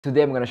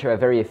Today I'm going to show a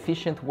very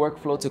efficient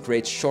workflow to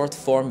create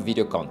short-form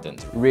video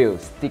content.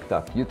 Reels,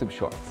 TikTok, YouTube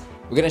Shorts.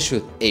 We're going to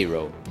shoot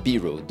A-roll,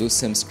 B-roll, do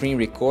some screen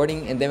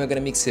recording, and then we're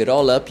going to mix it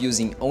all up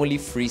using only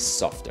free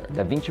software.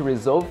 DaVinci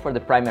Resolve for the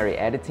primary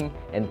editing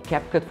and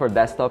Capcut for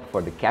desktop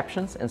for the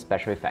captions and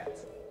special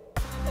effects.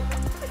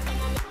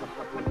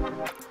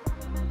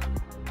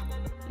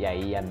 Yeah,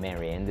 I'm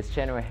Mary, and this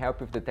channel will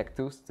help with the tech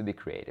tools to be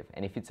creative.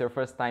 And if it's your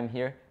first time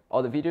here,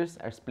 all the videos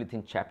are split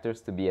in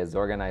chapters to be as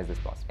organized as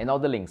possible. And all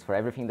the links for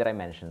everything that I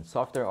mentioned,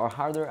 software or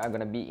hardware, are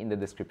gonna be in the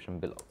description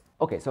below.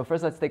 Okay, so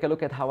first let's take a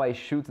look at how I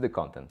shoot the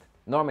content.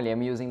 Normally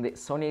I'm using the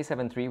Sony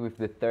a7 III with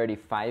the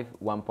 35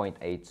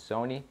 1.8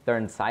 Sony,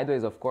 turned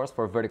sideways of course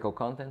for vertical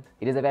content.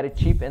 It is a very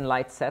cheap and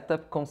light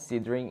setup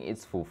considering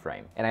its full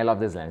frame. And I love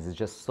this lens, it's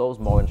just so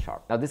small and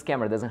sharp. Now this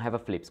camera doesn't have a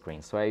flip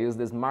screen, so I use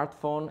the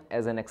smartphone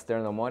as an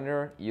external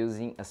monitor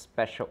using a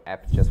special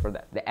app just for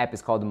that. The app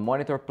is called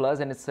Monitor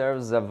Plus and it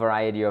serves a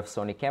variety of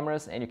Sony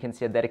cameras, and you can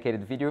see a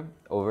dedicated video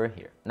over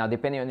here. Now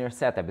depending on your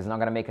setup, it's not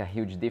gonna make a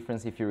huge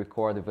difference if you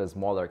record with a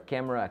smaller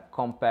camera, a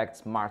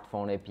compact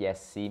smartphone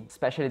APS-C,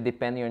 especially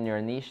depending on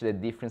your niche, the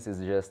difference is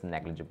just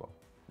negligible.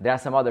 There are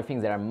some other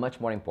things that are much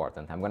more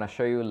important. I'm gonna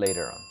show you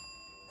later on.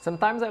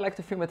 Sometimes I like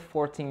to film at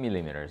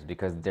 14mm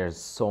because there's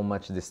so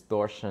much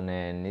distortion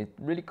and it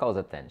really calls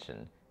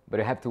attention. But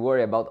you have to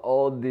worry about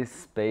all this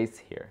space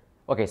here.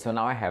 Okay, so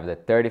now I have the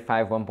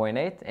 35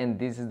 1.8 and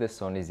this is the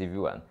Sony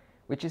ZV-1,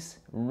 which is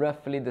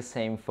roughly the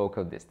same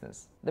focal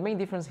distance. The main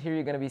difference here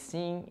you're gonna be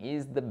seeing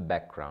is the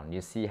background.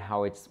 You see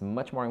how it's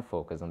much more in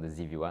focus on the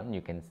ZV-1.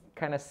 You can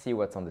kind of see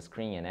what's on the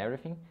screen and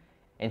everything.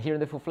 And here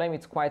in the full frame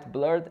it's quite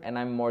blurred and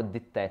I'm more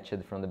detached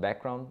from the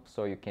background,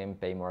 so you can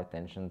pay more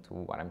attention to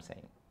what I'm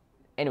saying.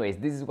 Anyways,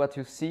 this is what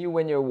you see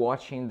when you're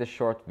watching the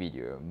short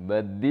video,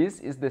 but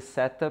this is the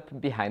setup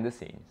behind the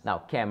scenes. Now,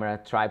 camera,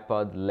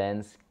 tripod,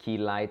 lens, key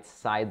light,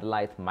 side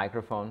light,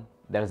 microphone.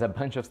 There's a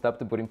bunch of stuff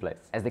to put in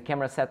place. As the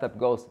camera setup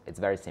goes, it's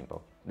very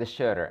simple. The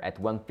shutter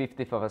at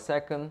 1/50th of a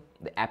second,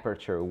 the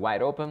aperture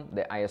wide open,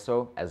 the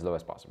ISO as low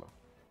as possible.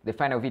 The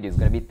final video is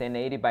going to be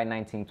 1080 by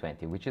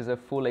 1920, which is a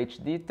full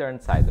HD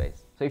turned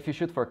sideways. So if you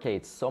shoot 4K,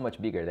 it's so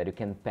much bigger that you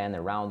can pan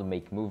around,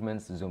 make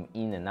movements, zoom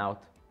in and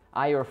out.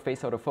 Eye or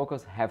face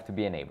autofocus have to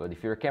be enabled.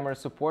 If your camera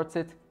supports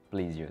it,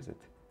 please use it.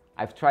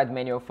 I've tried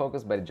manual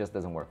focus, but it just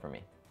doesn't work for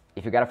me.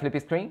 If you got a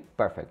flippy screen,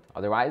 perfect.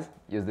 Otherwise,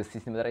 use the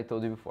system that I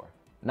told you before.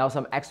 Now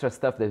some extra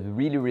stuff that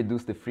really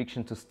reduce the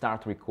friction to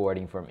start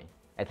recording for me.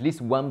 At least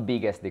one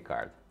big SD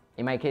card.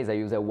 In my case, I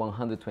use a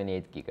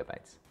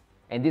 128GB.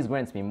 And this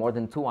grants me more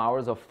than 2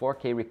 hours of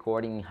 4K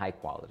recording in high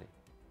quality.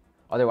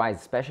 Otherwise,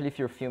 especially if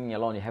you're filming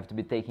alone, you have to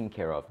be taking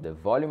care of the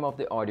volume of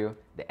the audio,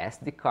 the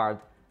SD card,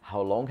 how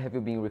long have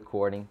you been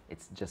recording.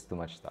 It's just too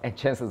much stuff. And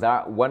chances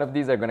are, one of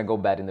these are gonna go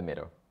bad in the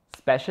middle.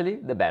 Especially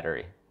the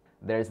battery.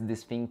 There's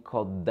this thing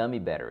called dummy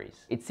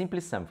batteries. It's simply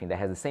something that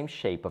has the same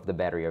shape of the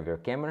battery of your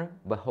camera,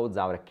 but holds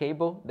out a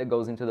cable that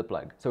goes into the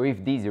plug. So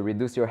with these, you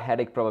reduce your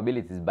headache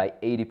probabilities by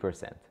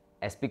 80%.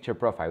 As picture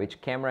profile, each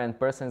camera and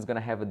person is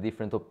gonna have a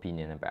different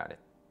opinion about it.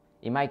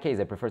 In my case,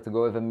 I prefer to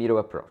go with a middle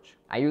approach.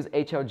 I use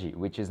HLG,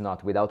 which is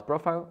not without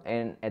profile,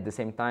 and at the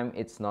same time,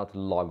 it's not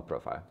log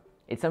profile.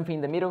 It's something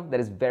in the middle that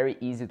is very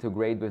easy to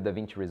grade with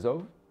DaVinci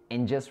Resolve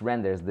and just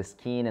renders the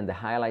skin and the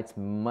highlights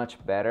much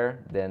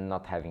better than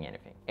not having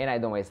anything. And I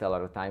don't waste a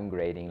lot of time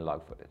grading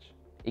log footage.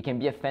 It can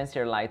be a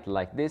fancier light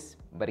like this,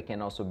 but it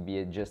can also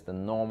be just a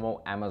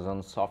normal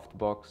Amazon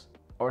softbox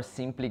or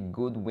simply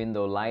good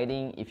window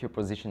lighting if you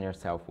position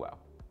yourself well.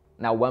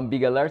 Now, one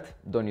big alert,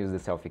 don't use the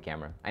selfie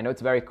camera. I know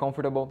it's very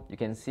comfortable, you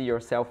can see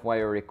yourself while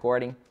you're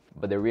recording,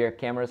 but the rear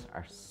cameras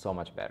are so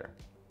much better.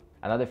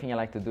 Another thing I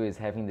like to do is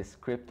having the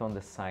script on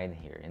the side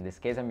here. In this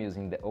case, I'm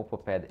using the Oppo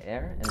Pad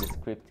Air and the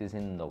script is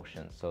in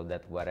Notion, so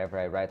that whatever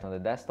I write on the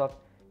desktop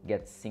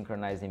gets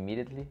synchronized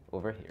immediately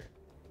over here.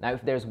 Now,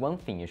 if there's one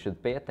thing you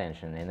should pay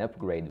attention and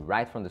upgrade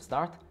right from the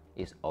start,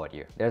 is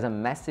audio. There's a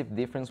massive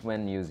difference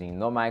when using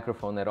no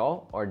microphone at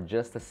all or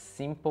just a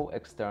simple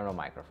external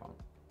microphone.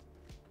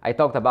 I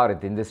talked about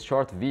it in this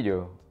short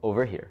video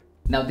over here.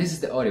 Now this is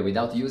the audio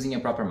without using a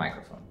proper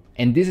microphone.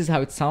 And this is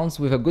how it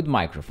sounds with a good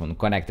microphone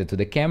connected to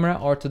the camera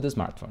or to the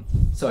smartphone.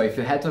 So if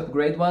you had to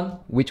upgrade one,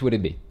 which would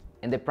it be?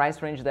 And the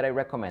price range that I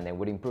recommend and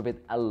would improve it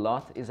a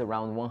lot is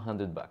around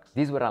 100 bucks.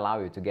 This would allow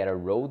you to get a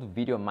Rode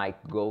Video Mic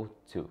Go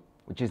 2,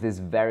 which is this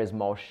very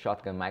small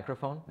shotgun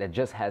microphone that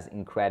just has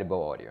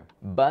incredible audio,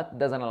 but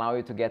doesn't allow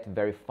you to get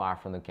very far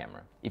from the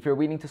camera. If you're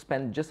willing to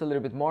spend just a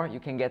little bit more, you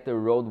can get the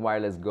Rode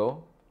Wireless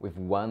Go with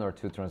 1 or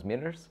 2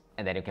 transmitters,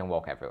 and then you can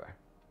walk everywhere.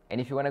 And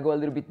if you want to go a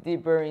little bit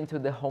deeper into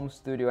the home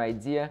studio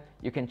idea,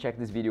 you can check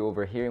this video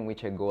over here in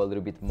which I go a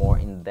little bit more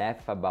in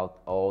depth about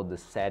all the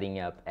setting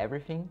up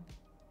everything.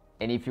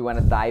 And if you want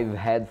to dive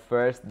head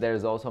first,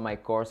 there's also my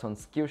course on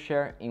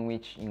Skillshare in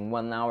which in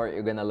 1 hour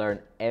you're gonna learn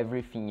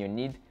everything you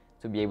need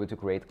to be able to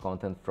create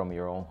content from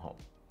your own home.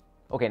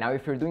 Okay, now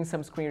if you're doing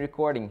some screen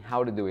recording,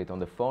 how to do it on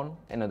the phone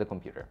and on the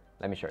computer.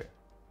 Let me show you.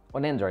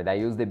 On Android, I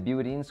use the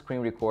built-in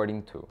screen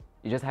recording tool.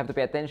 You just have to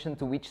pay attention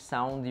to which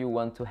sound you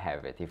want to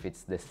have it, if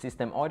it's the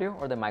system audio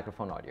or the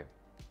microphone audio.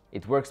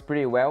 It works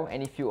pretty well,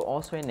 and if you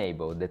also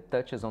enable the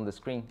touches on the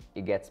screen,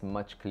 it gets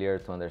much clearer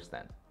to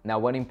understand. Now,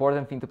 one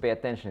important thing to pay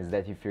attention is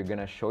that if you're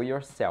gonna show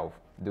yourself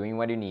doing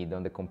what you need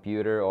on the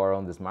computer or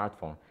on the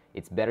smartphone,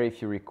 it's better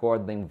if you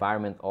record the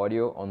environment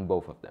audio on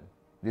both of them.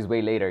 This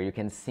way later you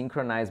can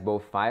synchronize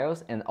both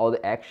files and all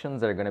the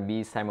actions are gonna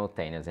be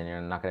simultaneous and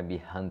you're not gonna be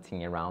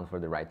hunting around for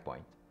the right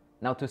point.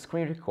 Now, to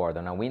screen record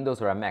on a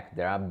Windows or a Mac,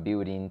 there are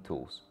built-in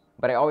tools.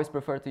 But I always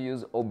prefer to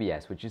use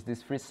OBS, which is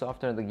this free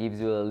software that gives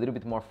you a little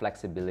bit more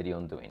flexibility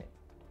on doing it.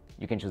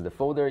 You can choose the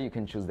folder, you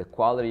can choose the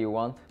quality you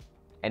want,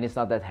 and it's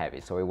not that heavy,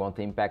 so it won't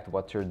impact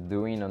what you're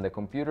doing on the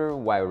computer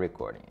while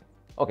recording it.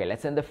 Okay,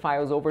 let's send the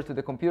files over to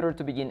the computer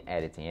to begin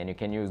editing, and you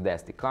can use the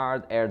SD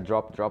card,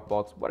 AirDrop,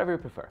 Dropbox, whatever you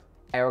prefer.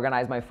 I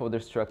organize my folder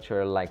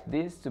structure like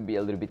this to be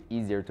a little bit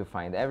easier to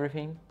find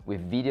everything,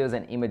 with videos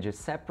and images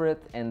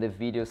separate and the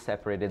videos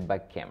separated by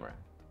camera.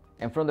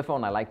 And from the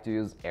phone I like to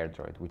use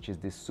AirDroid, which is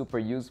this super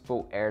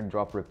useful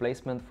AirDrop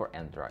replacement for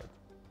Android.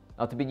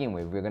 Now, to begin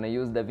with, we're gonna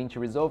use DaVinci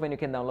Resolve and you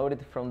can download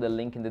it from the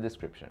link in the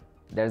description.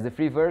 There's the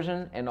free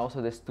version and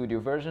also the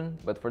studio version,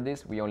 but for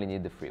this we only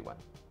need the free one.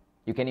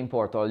 You can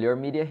import all your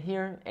media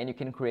here and you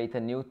can create a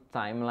new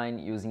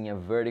timeline using a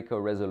vertical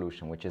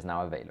resolution, which is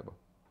now available.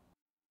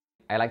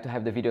 I like to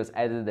have the videos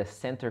edited as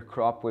center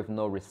crop with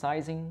no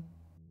resizing.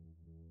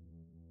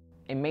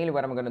 And mainly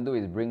what I'm gonna do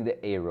is bring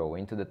the arrow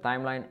into the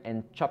timeline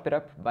and chop it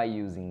up by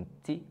using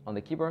T on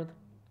the keyboard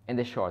and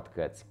the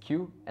shortcuts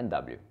Q and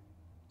W.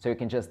 So you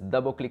can just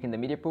double click in the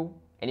media pool,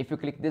 and if you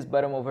click this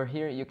button over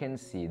here, you can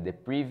see the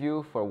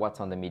preview for what's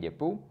on the media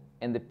pool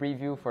and the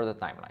preview for the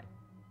timeline.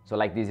 So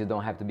like this, you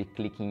don't have to be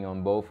clicking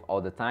on both all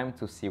the time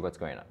to see what's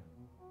going on.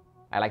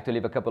 I like to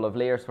leave a couple of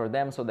layers for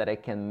them so that I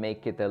can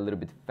make it a little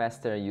bit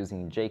faster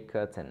using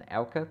J-cuts and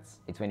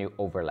L-cuts. It's when you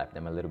overlap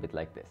them a little bit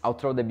like this. I'll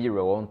throw the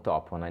B-roll on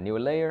top on a new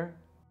layer,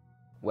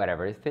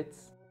 wherever it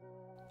fits.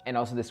 And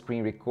also the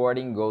screen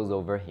recording goes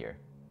over here.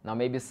 Now,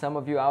 maybe some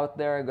of you out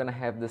there are gonna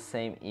have the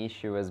same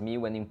issue as me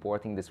when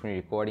importing the screen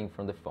recording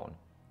from the phone,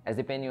 as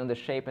depending on the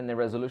shape and the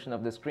resolution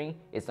of the screen,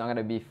 it's not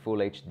gonna be full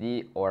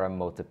HD or a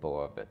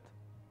multiple of it.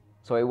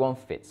 So it won't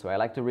fit. So I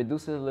like to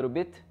reduce it a little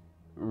bit,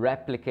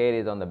 replicate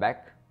it on the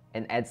back,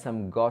 and add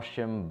some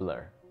Gaussian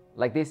blur.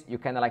 Like this, you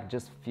kind of like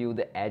just feel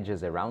the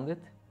edges around it.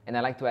 And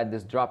I like to add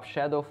this drop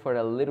shadow for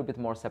a little bit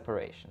more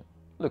separation.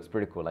 Looks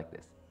pretty cool like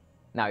this.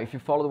 Now, if you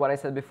followed what I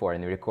said before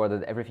and you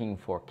recorded everything in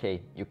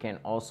 4K, you can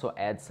also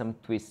add some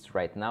twists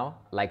right now,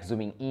 like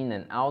zooming in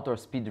and out or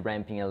speed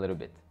ramping a little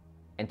bit.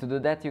 And to do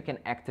that, you can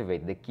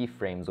activate the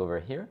keyframes over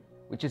here,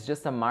 which is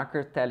just a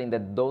marker telling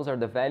that those are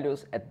the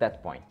values at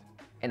that point.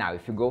 And now,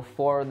 if you go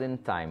forward in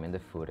time in the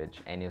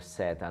footage and you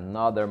set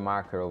another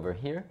marker over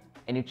here,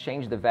 and you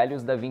change the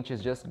values, DaVinci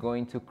is just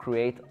going to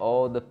create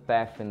all the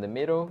path in the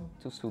middle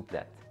to suit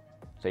that.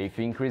 So if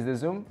you increase the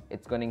zoom,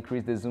 it's going to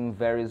increase the zoom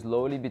very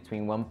slowly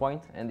between one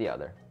point and the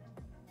other.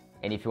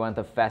 And if you want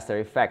a faster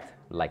effect,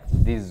 like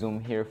this zoom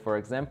here for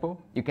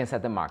example, you can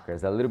set the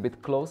markers a little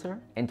bit closer,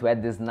 and to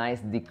add this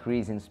nice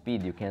decrease in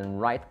speed, you can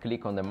right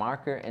click on the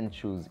marker and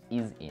choose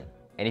ease in.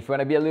 And if you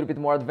want to be a little bit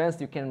more advanced,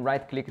 you can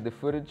right click the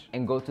footage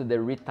and go to the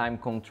retime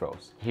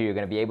controls. Here you're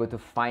going to be able to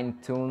fine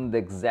tune the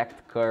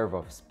exact curve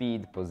of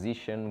speed,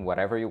 position,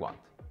 whatever you want.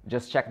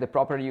 Just check the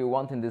property you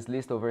want in this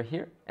list over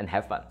here and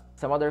have fun.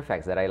 Some other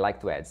effects that I like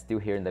to add still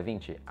here in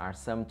DaVinci are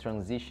some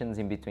transitions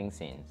in between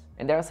scenes.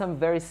 And there are some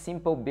very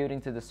simple built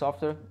into the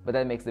software, but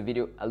that makes the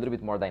video a little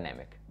bit more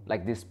dynamic.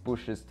 Like these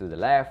pushes to the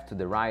left, to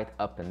the right,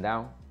 up and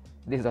down.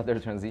 These other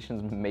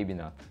transitions, maybe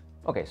not.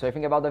 Okay, so I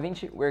think about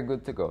DaVinci, we're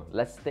good to go.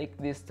 Let's take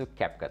this to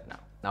Capcut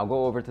now. Now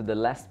go over to the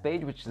last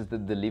page, which is the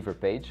deliver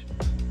page.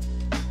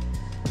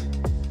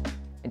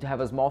 And to have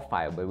a small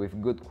file, but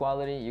with good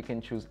quality, you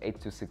can choose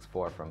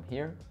 8264 from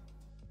here,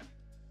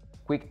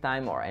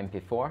 QuickTime or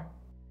MP4.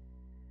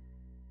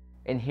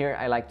 And here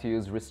I like to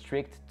use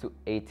restrict to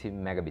 80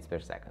 megabits per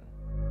second.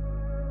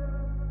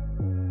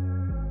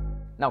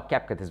 Now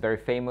Capcut is very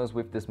famous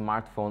with the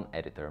smartphone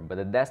editor, but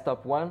the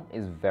desktop one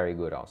is very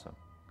good also.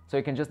 So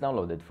you can just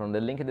download it from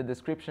the link in the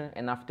description,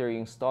 and after you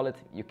install it,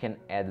 you can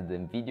add the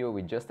video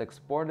we just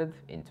exported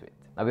into it.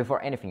 Now before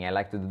anything, I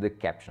like to do the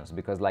captions,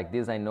 because like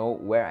this I know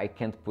where I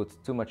can't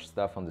put too much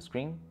stuff on the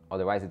screen,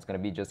 otherwise it's going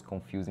to be just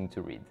confusing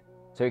to read.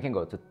 So you can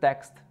go to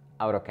text,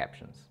 auto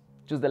captions.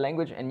 Choose the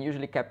language, and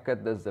usually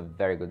Capcut does a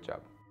very good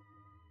job.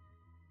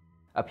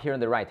 Up here on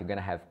the right, you're going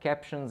to have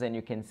captions and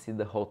you can see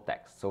the whole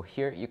text. So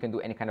here you can do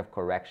any kind of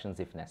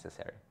corrections if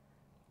necessary.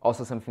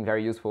 Also, something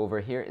very useful over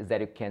here is that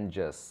you can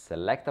just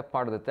select a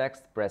part of the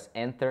text, press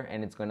enter,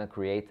 and it's going to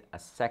create a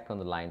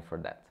second line for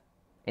that.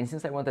 And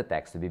since I want the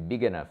text to be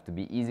big enough to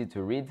be easy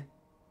to read,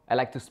 I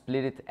like to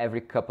split it every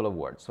couple of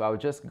words. So I'll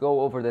just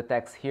go over the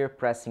text here,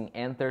 pressing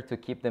enter to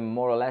keep them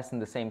more or less in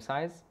the same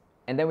size.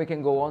 And then we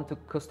can go on to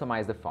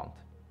customize the font.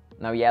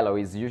 Now yellow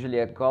is usually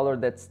a color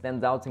that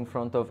stands out in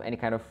front of any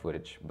kind of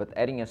footage, but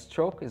adding a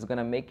stroke is going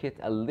to make it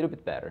a little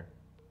bit better,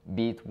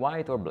 be it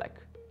white or black.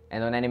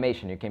 And on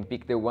animation, you can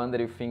pick the one that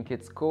you think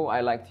it's cool.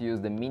 I like to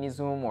use the mini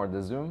zoom or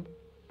the zoom.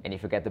 And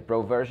if you get the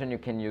pro version, you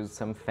can use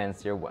some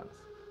fancier ones.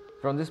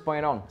 From this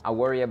point on, I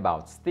worry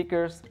about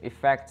stickers,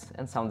 effects,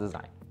 and sound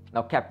design.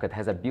 Now Capcut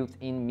has a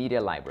built-in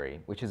media library,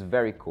 which is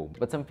very cool,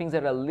 but some things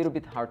that are a little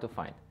bit hard to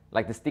find.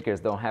 Like the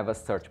stickers don't have a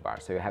search bar,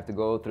 so you have to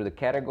go through the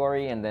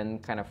category and then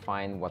kind of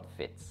find what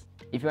fits.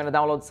 If you want to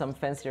download some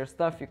fancier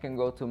stuff, you can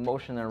go to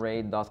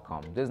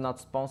motionarray.com. This is not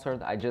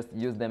sponsored, I just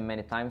use them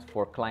many times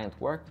for client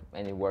work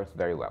and it works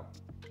very well.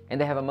 And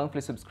they have a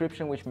monthly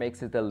subscription, which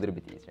makes it a little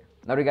bit easier.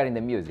 Now regarding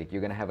the music,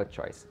 you're gonna have a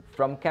choice.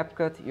 From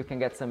Capcut, you can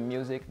get some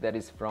music that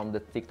is from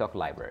the TikTok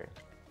library.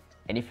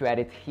 And if you add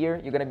it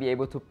here, you're gonna be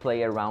able to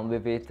play around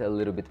with it a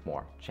little bit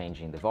more,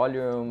 changing the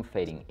volume,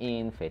 fading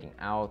in, fading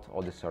out,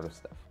 all this sort of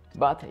stuff.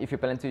 But if you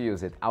plan to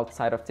use it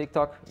outside of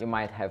TikTok, you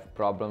might have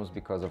problems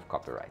because of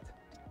copyright.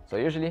 So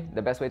usually,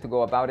 the best way to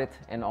go about it,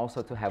 and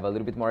also to have a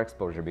little bit more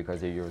exposure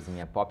because you're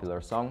using a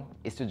popular song,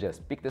 is to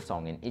just pick the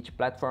song in each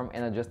platform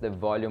and adjust the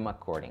volume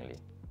accordingly.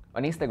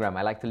 On Instagram,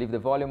 I like to leave the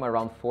volume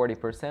around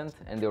 40%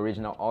 and the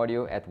original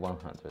audio at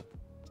 100.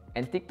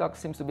 And TikTok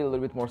seems to be a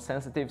little bit more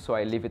sensitive, so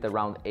I leave it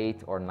around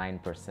 8 or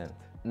 9%.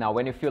 Now,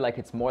 when you feel like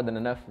it's more than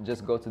enough,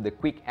 just go to the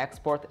quick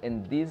export,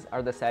 and these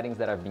are the settings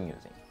that I've been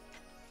using.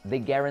 They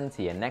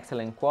guarantee an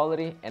excellent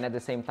quality, and at the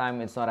same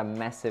time, it's not a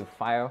massive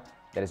file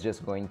that is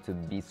just going to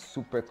be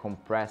super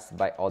compressed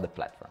by all the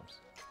platforms.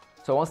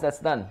 So once that's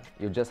done,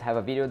 you just have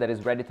a video that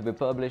is ready to be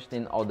published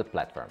in all the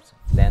platforms.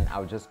 Then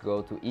I'll just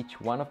go to each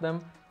one of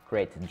them,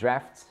 create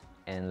drafts,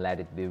 and let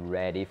it be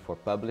ready for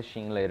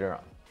publishing later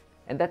on.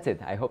 And that's it.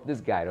 I hope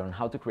this guide on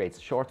how to create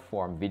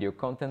short-form video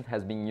content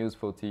has been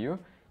useful to you.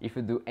 If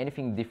you do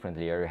anything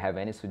differently or you have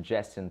any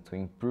suggestion to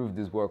improve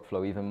this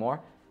workflow even more,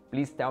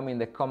 please tell me in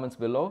the comments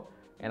below,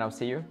 and I'll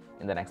see you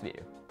in the next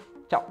video.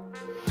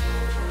 Ciao!